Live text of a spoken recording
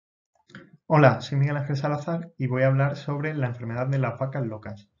Hola, soy Miguel Ángel Salazar y voy a hablar sobre la enfermedad de las vacas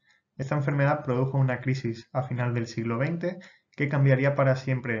locas. Esta enfermedad produjo una crisis a final del siglo XX que cambiaría para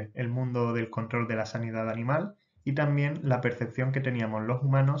siempre el mundo del control de la sanidad animal y también la percepción que teníamos los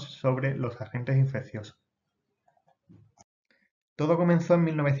humanos sobre los agentes infecciosos. Todo comenzó en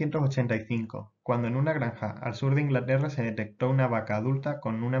 1985, cuando en una granja al sur de Inglaterra se detectó una vaca adulta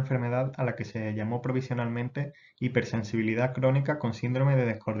con una enfermedad a la que se llamó provisionalmente hipersensibilidad crónica con síndrome de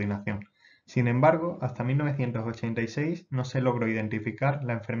descoordinación. Sin embargo, hasta 1986 no se logró identificar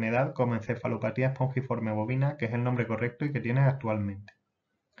la enfermedad como encefalopatía espongiforme bovina, que es el nombre correcto y que tiene actualmente.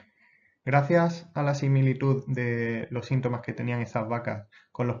 Gracias a la similitud de los síntomas que tenían esas vacas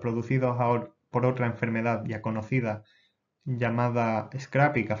con los producidos por otra enfermedad ya conocida llamada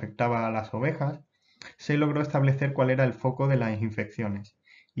Scrappy que afectaba a las ovejas, se logró establecer cuál era el foco de las infecciones.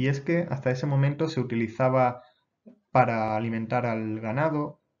 Y es que hasta ese momento se utilizaba para alimentar al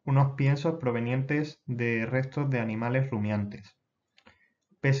ganado unos piensos provenientes de restos de animales rumiantes.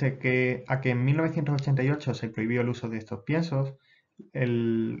 Pese a que en 1988 se prohibió el uso de estos piensos,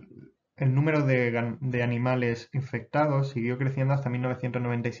 el número de animales infectados siguió creciendo hasta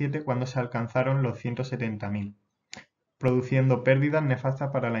 1997 cuando se alcanzaron los 170.000, produciendo pérdidas nefastas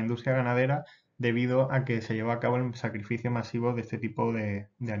para la industria ganadera debido a que se llevó a cabo el sacrificio masivo de este tipo de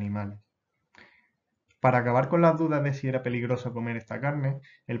animales. Para acabar con las dudas de si era peligroso comer esta carne,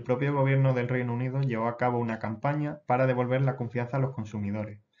 el propio gobierno del Reino Unido llevó a cabo una campaña para devolver la confianza a los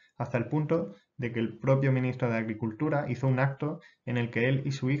consumidores, hasta el punto de que el propio ministro de Agricultura hizo un acto en el que él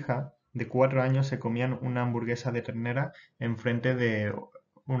y su hija de 4 años se comían una hamburguesa de ternera en frente de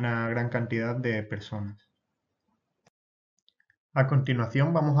una gran cantidad de personas. A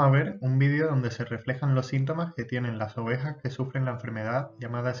continuación vamos a ver un vídeo donde se reflejan los síntomas que tienen las ovejas que sufren la enfermedad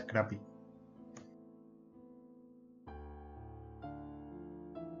llamada Scrappy.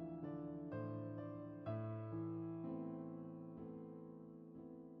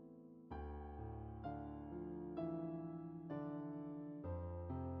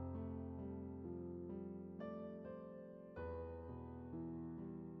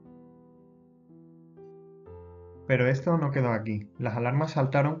 Pero esto no quedó aquí. Las alarmas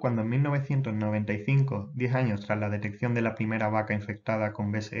saltaron cuando en 1995, 10 años tras la detección de la primera vaca infectada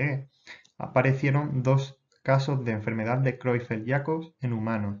con BSE, aparecieron dos casos de enfermedad de Creutzfeldt-Jacobs en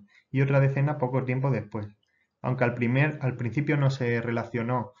humanos y otra decena poco tiempo después. Aunque al principio no se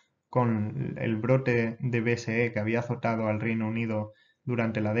relacionó con el brote de BSE que había azotado al Reino Unido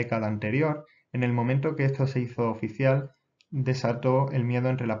durante la década anterior, en el momento que esto se hizo oficial, desató el miedo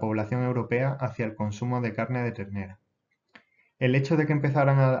entre la población europea hacia el consumo de carne de ternera. El hecho de que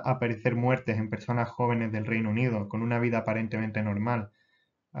empezaran a aparecer muertes en personas jóvenes del Reino Unido con una vida aparentemente normal,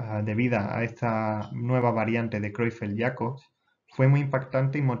 debida a esta nueva variante de Creutzfeldt-Jacobs, fue muy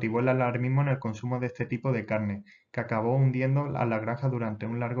impactante y motivó el alarmismo en el consumo de este tipo de carne, que acabó hundiendo a la granja durante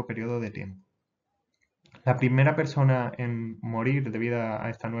un largo periodo de tiempo. La primera persona en morir debido a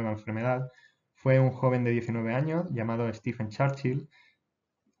esta nueva enfermedad fue un joven de 19 años llamado Stephen Churchill,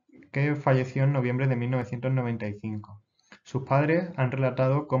 que falleció en noviembre de 1995. Sus padres han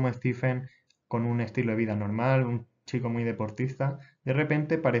relatado cómo Stephen, con un estilo de vida normal, un chico muy deportista, de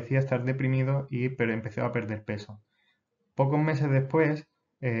repente parecía estar deprimido pero empezó a perder peso. Pocos meses después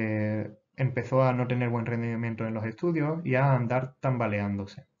empezó a no tener buen rendimiento en los estudios y a andar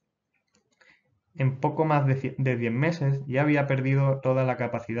tambaleándose. En poco más de 10 meses ya había perdido toda la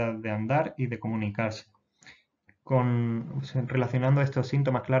capacidad de andar y de comunicarse, relacionando estos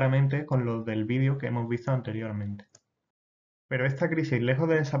síntomas claramente con los del vídeo que hemos visto anteriormente. Pero esta crisis, lejos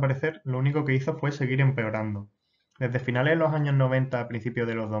de desaparecer, lo único que hizo fue seguir empeorando. Desde finales de los años 90 a principios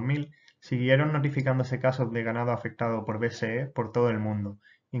de los 2000, siguieron notificándose casos de ganado afectado por BSE por todo el mundo,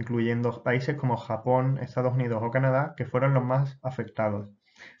 incluyendo países como Japón, Estados Unidos o Canadá, que fueron los más afectados.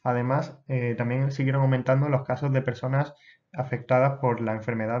 Además, también siguieron aumentando los casos de personas afectadas por la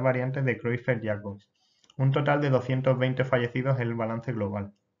enfermedad variante de Creutzfeldt-Jacobs. Un total de 220 fallecidos en el balance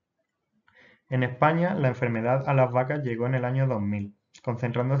global. En España, la enfermedad a las vacas llegó en el año 2000,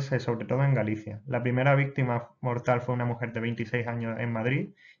 concentrándose sobre todo en Galicia. La primera víctima mortal fue una mujer de 26 años en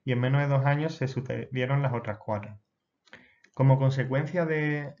Madrid y en menos de 2 años se sucedieron las otras 4. Como consecuencia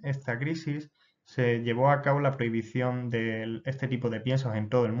de esta crisis, se llevó a cabo la prohibición de este tipo de piensos en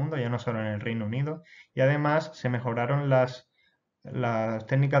todo el mundo, ya no solo en el Reino Unido, y además se mejoraron las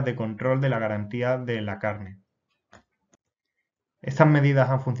técnicas de control de la garantía de la carne. Estas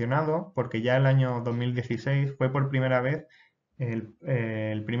medidas han funcionado porque ya el año 2016 fue por primera vez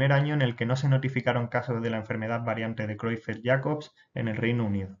el primer año en el que no se notificaron casos de la enfermedad variante de Creutzfeldt-Jacobs en el Reino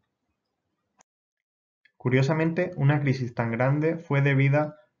Unido. Curiosamente, una crisis tan grande fue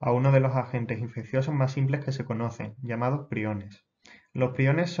debida a uno de los agentes infecciosos más simples que se conocen, llamados priones. Los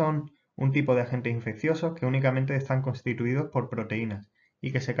priones son un tipo de agentes infecciosos que únicamente están constituidos por proteínas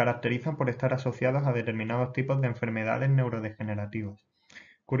y que se caracterizan por estar asociados a determinados tipos de enfermedades neurodegenerativas.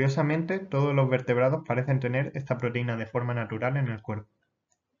 Curiosamente, todos los vertebrados parecen tener esta proteína de forma natural en el cuerpo.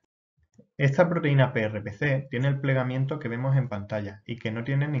 Esta proteína PRPC tiene el plegamiento que vemos en pantalla y que no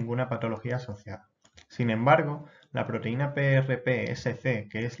tiene ninguna patología asociada. Sin embargo, la proteína PRPSC,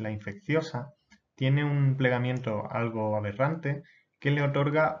 que es la infecciosa, tiene un plegamiento algo aberrante que le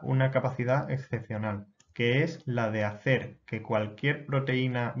otorga una capacidad excepcional, que es la de hacer que cualquier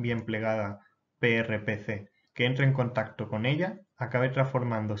proteína bien plegada PRPC que entre en contacto con ella acabe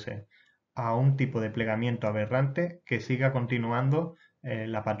transformándose a un tipo de plegamiento aberrante que siga continuando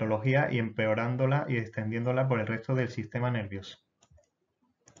la patología y empeorándola y extendiéndola por el resto del sistema nervioso.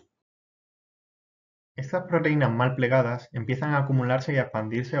 Estas proteínas mal plegadas empiezan a acumularse y a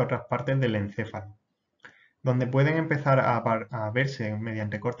expandirse a otras partes del encéfalo, donde pueden empezar a verse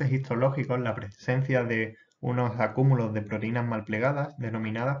mediante cortes histológicos la presencia de unos acúmulos de proteínas mal plegadas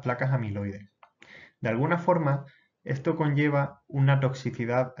denominadas placas amiloides. De alguna forma, esto conlleva una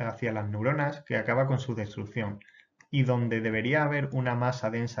toxicidad hacia las neuronas que acaba con su destrucción, y donde debería haber una masa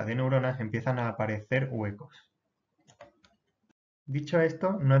densa de neuronas empiezan a aparecer huecos. Dicho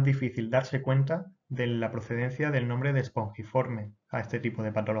esto, no es difícil darse cuenta de la procedencia del nombre de espongiforme a este tipo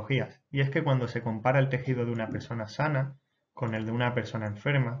de patologías, y es que cuando se compara el tejido de una persona sana con el de una persona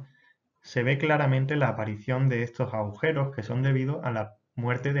enferma, se ve claramente la aparición de estos agujeros que son debido a la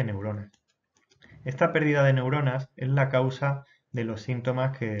muerte de neuronas. Esta pérdida de neuronas es la causa de los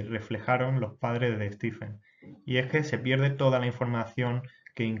síntomas que reflejaron los padres de Stephen, y es que se pierde toda la información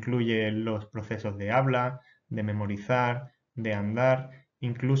que incluye los procesos de habla, de memorizar, de andar,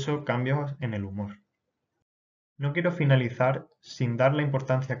 incluso cambios en el humor. No quiero finalizar sin dar la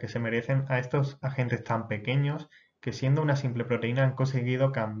importancia que se merecen a estos agentes tan pequeños que siendo una simple proteína han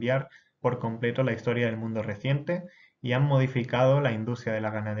conseguido cambiar por completo la historia del mundo reciente y han modificado la industria de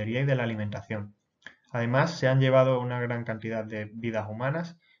la ganadería y de la alimentación. Además, se han llevado una gran cantidad de vidas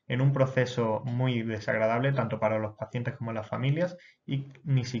humanas en un proceso muy desagradable tanto para los pacientes como las familias y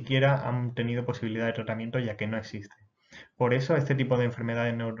ni siquiera han tenido posibilidad de tratamiento ya que no existe. Por eso, este tipo de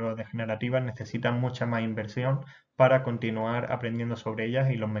enfermedades neurodegenerativas necesitan mucha más inversión para continuar aprendiendo sobre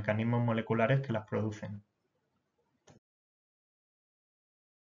ellas y los mecanismos moleculares que las producen.